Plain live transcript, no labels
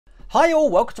Hi all,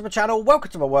 welcome to my channel, welcome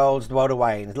to my world, the world of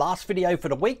Wayne. Last video for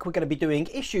the week, we're going to be doing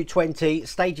issue 20,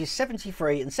 stages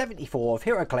 73 and 74 of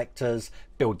Hero Collector's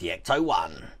Build the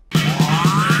Ecto-1.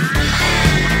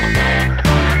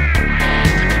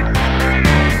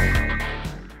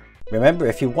 Remember,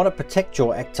 if you want to protect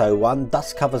your Ecto-1,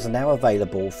 dust covers are now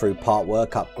available through Part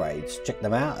Work Upgrades. Check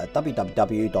them out at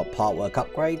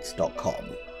www.partworkupgrades.com.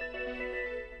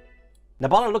 Now,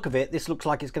 by the look of it, this looks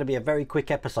like it's going to be a very quick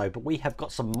episode, but we have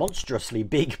got some monstrously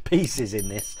big pieces in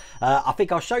this. I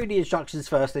think I'll show you the instructions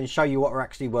first, then show you what we're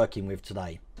actually working with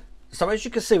today. So as you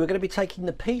can see, we're going to be taking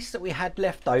the piece that we had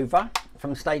left over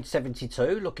from stage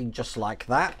 72, looking just like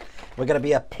that. We're going to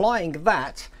be applying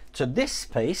that to this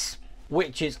piece,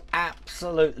 which is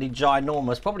absolutely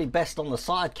ginormous, probably best on the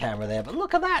side camera there, but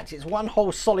look at that, it's one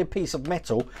whole solid piece of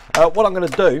metal. What I'm going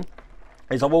to do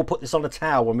is I will put this on a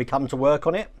towel when we come to work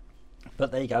on it.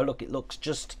 But there you go, look, it looks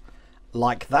just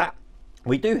like that.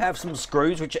 We do have some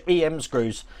screws, which are EM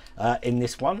screws in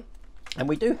this one. And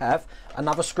we do have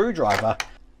another screwdriver.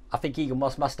 I think Eagle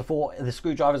must have thought the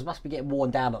screwdrivers must be getting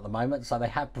worn down at the moment, so they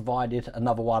have provided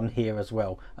another one here as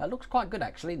well. Looks quite good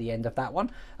actually, the end of that one.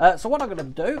 So what I'm going to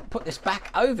do, put this back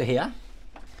over here.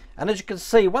 And as you can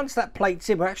see, once that plate's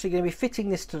in, we're actually going to be fitting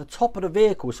this to the top of the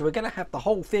vehicle. So we're going to have the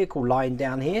whole vehicle lying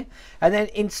down here. And then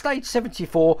in stage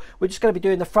 74, we're just going to be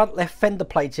doing the front left fender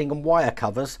plating and wire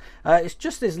covers. It's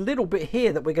just this little bit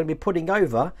here that we're going to be putting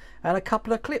over and a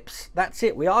couple of clips. That's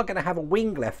it. We are going to have a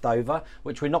wing left over,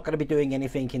 which we're not going to be doing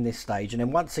anything in this stage. And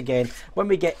then once again, when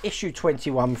we get issue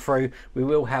 21 through, we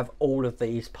will have all of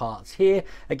these parts here.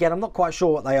 Again, I'm not quite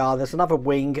sure what they are. There's another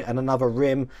wing and another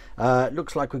rim. It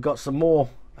looks like we've got some more.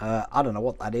 I don't know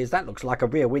what that is. That looks like a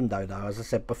rear window though, as I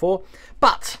said before.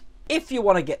 But if you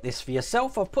want to get this for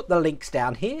yourself, I've put the links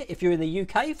down here. If you're in the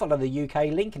UK, follow the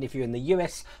UK link. And if you're in the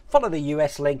US, follow the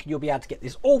US link. And you'll be able to get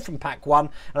this all from pack one.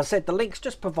 And I said the links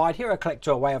just provide Hero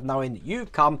Collector a way of knowing that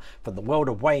you've come from the World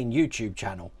of Wayne YouTube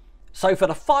channel. So for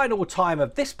the final time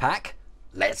of this pack,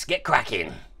 let's get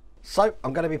cracking. So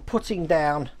I'm going to be putting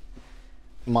down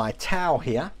my towel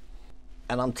here.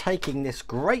 And I'm taking this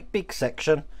great big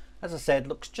section. As I said,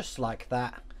 looks just like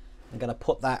that. I'm going to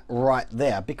put that right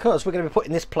there because we're going to be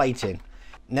putting this plate in.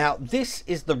 Now, this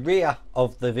is the rear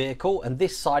of the vehicle and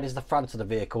this side is the front of the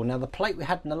vehicle. Now, the plate we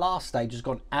had in the last stage has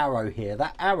got an arrow here.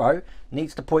 That arrow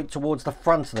needs to point towards the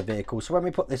front of the vehicle. So when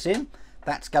we put this in,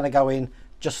 that's going to go in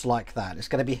just like that. It's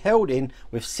going to be held in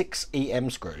with 6 EM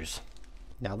screws.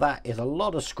 Now, that is a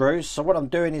lot of screws. So what I'm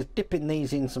doing is dipping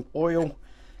these in some oil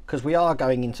because we are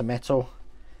going into metal,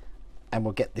 and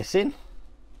we'll get this in.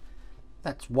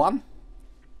 That's one.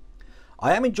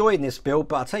 I am enjoying this build,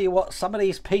 but I'll tell you what, some of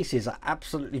these pieces are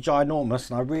absolutely ginormous,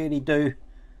 and I really do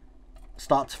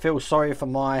start to feel sorry for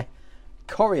my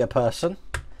courier person,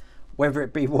 whether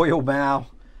it be Royal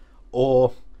Mail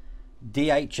or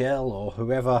DHL or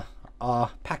whoever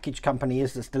our package company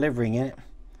is that's delivering it,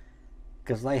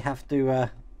 because they have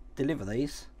to deliver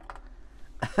these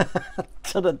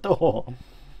to the door.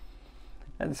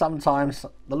 And sometimes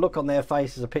the look on their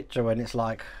face is a picture when it's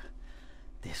like,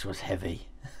 this was heavy.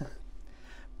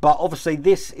 But obviously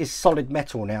this is solid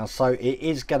metal now, so it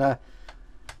is gonna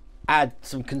add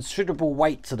some considerable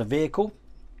weight to the vehicle.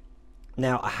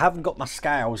 Now, I haven't got my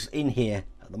scales in here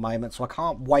at the moment, so I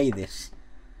can't weigh this,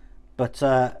 but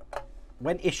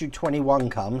when issue 21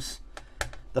 comes,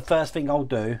 the first thing I'll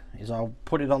do is I'll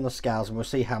put it on the scales and we'll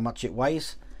see how much it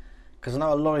weighs, because I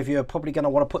know a lot of you are probably going to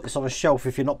want to put this on a shelf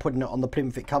if you're not putting it on the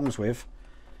plinth it comes with.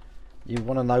 You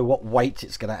want to know what weight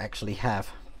it's going to actually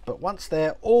have. But once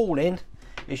they're all in,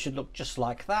 it should look just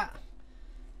like that.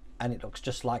 And it looks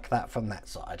just like that from that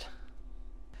side.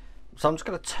 So I'm just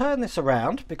going to turn this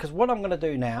around, because what I'm going to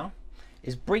do now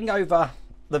is bring over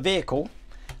the vehicle.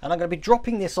 And I'm going to be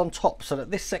dropping this on top so that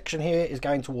this section here is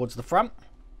going towards the front.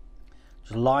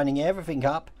 Just lining everything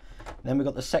up. And then we've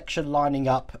got the section lining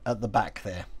up at the back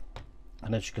there.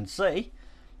 And as you can see,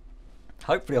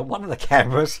 hopefully on one of the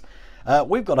cameras,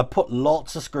 we've got to put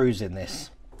lots of screws in this.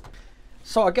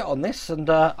 So I get on this and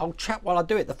I'll chat while I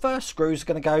do it. The first screw is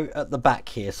going to go at the back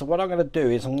here. So what I'm going to do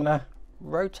is I'm going to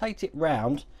rotate it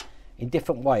round in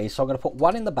different ways. So I'm going to put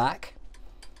one in the back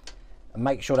and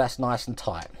make sure that's nice and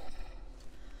tight.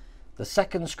 The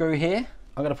second screw here,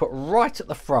 I'm going to put right at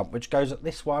the front, which goes at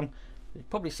this one. You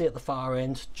probably see at the far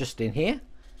end, just in here.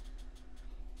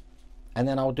 And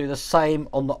then I'll do the same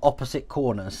on the opposite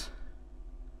corners.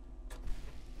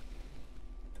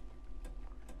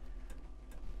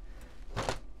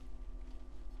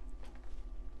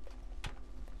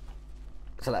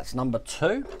 So that's number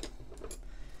 2.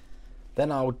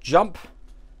 Then I'll jump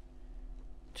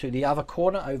to the other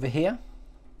corner over here.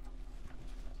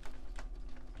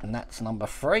 and that's number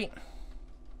 3.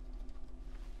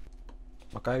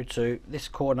 I'll go to this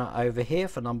corner over here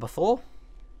for number 4.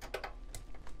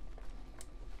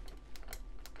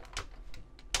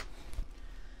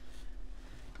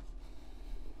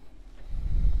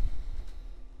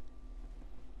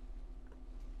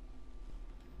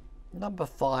 Number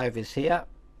 5 is here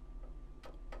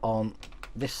on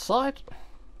this side,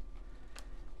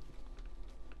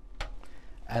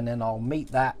 and then I'll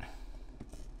meet that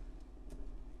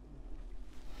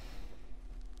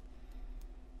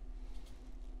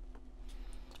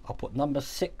I'll put number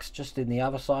 6 just in the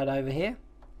other side over here.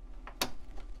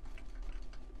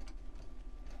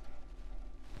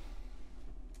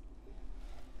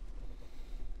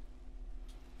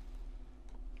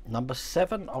 Number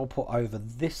 7 I'll put over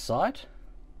this side.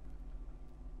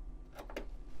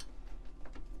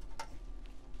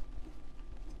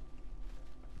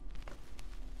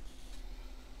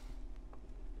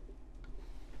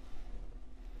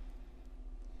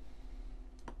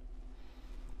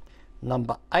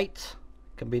 Number 8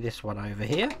 can be this one over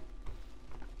here.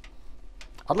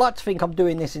 I'd like to think I'm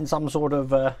doing this in some sort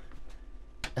of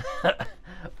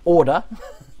order.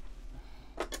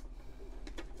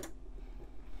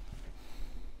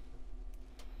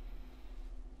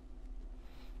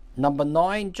 Number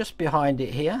 9 just behind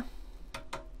it here.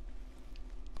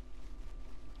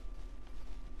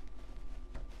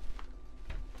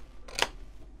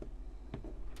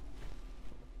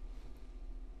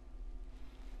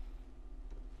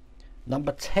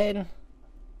 Number 10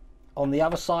 on the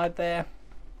other side there.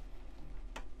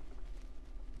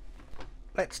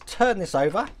 Let's turn this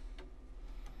over.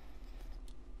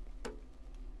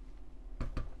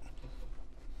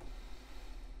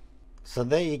 So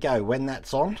there you go, when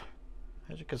that's on,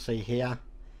 as you can see here,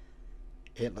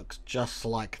 it looks just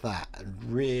like that, and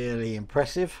really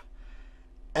impressive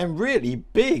and really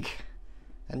big.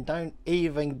 And don't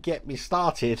even get me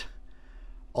started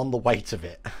on the weight of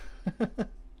it.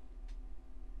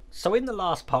 So in the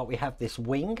last part we have this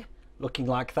wing looking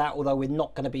like that, although we're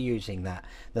not going to be using that.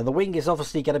 Now the wing is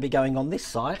obviously going to be going on this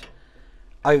side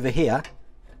over here,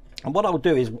 and what I'll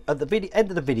do is at the end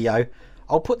of the video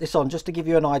I'll put this on just to give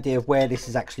you an idea of where this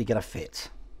is actually going to fit.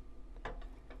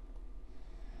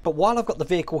 But while I've got the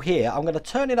vehicle here, I'm going to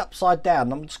turn it upside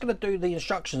down. I'm just going to do the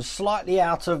instructions slightly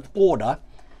out of order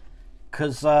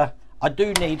because I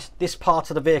do need this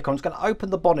part of the vehicle. I'm just going to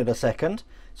open the bonnet a second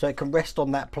so it can rest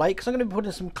on that plate, because I'm going to be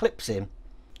putting some clips in.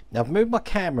 Now I've moved my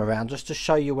camera around just to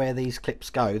show you where these clips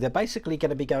go. They're basically going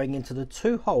to be going into the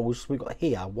 2 holes we've got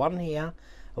here, one here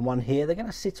and one here. They're going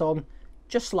to sit on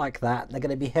just like that. They're going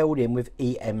to be held in with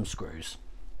EM screws.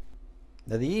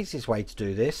 Now the easiest way to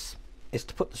do this is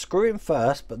to put the screw in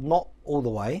first, but not all the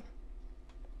way.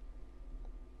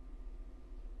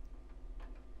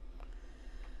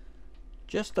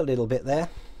 Just a little bit there.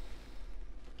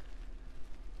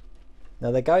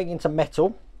 Now they're going into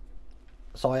metal,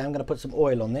 so I am going to put some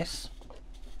oil on this.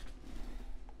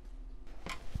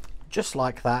 Just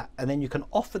like that, and then you can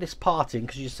offer this part in,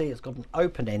 because you see it's got an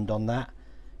open end on that,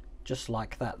 just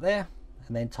like that there,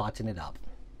 and then tighten it up.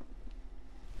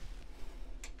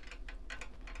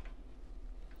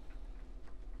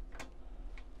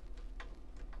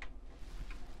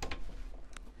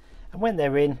 And when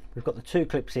they're in, we've got the 2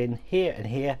 clips in here and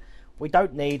here. We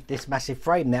don't need this massive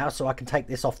frame now, so I can take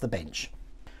this off the bench.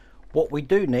 What we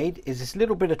do need is this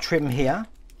little bit of trim here,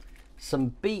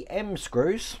 some BM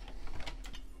screws,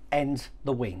 and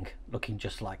the wing looking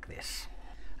just like this.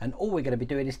 And all we're going to be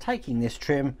doing is taking this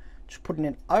trim, just putting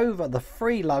it over the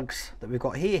 3 lugs that we've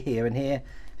got here, here and here,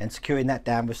 and securing that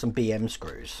down with some BM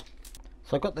screws.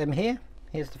 So I've got them here.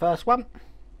 Here's the first one.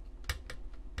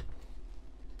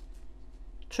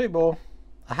 2 more.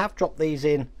 I have dropped these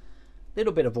in,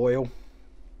 little bit of oil.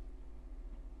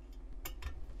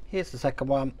 Here's the second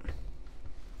one.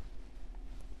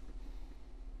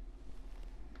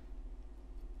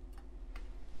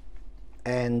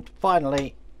 And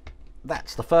finally,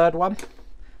 that's the third one.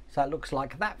 So it looks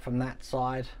like that from that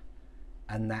side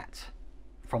and that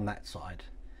from that side.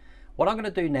 What I'm going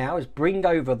to do now is bring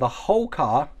over the whole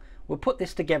car. We'll put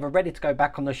this together ready to go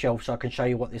back on the shelf so I can show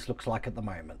you what this looks like at the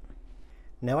moment.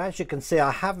 Now as you can see,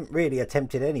 I haven't really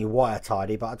attempted any wire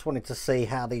tidy, but I just wanted to see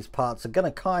how these parts are going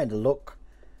to kind of look.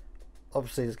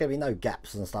 Obviously there's going to be no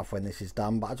gaps and stuff when this is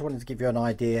done, but I just wanted to give you an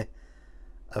idea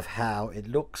of how it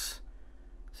looks.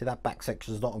 See, that back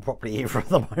section is not on properly either at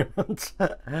the moment.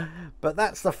 But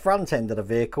that's the front end of the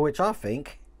vehicle, which I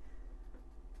think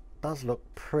does look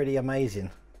pretty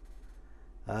amazing.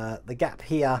 The gap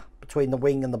here between the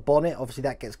wing and the bonnet, obviously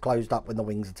that gets closed up when the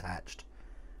wing's attached.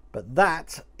 But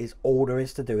that is all there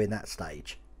is to do in that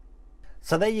stage.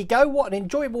 So there you go. What an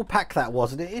enjoyable pack that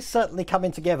was, and it is certainly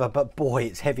coming together, but boy,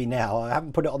 it's heavy now. I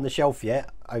haven't put it on the shelf yet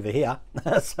over here.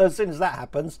 So as soon as that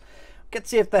happens, get to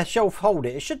see if their shelf hold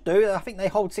it. It should do. I think they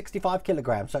hold 65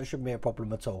 kilograms, so it shouldn't be a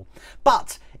problem at all.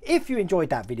 But if you enjoyed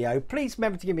that video, please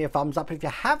remember to give me a thumbs up. If you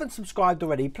haven't subscribed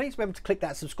already, please remember to click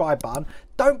that subscribe button.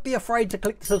 Don't be afraid to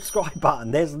click the subscribe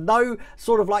button. There's no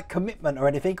sort of like commitment or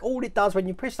anything. All it does when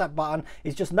you press that button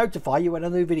is just notify you when a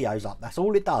new video's up. That's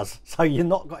all it does. So you're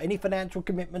not got any financial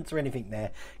commitments or anything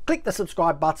there. Click the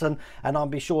subscribe button and I'll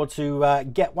be sure to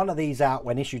get one of these out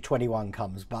when issue 21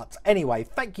 comes. But anyway,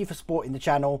 thank you for supporting the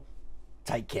channel.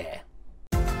 Take care.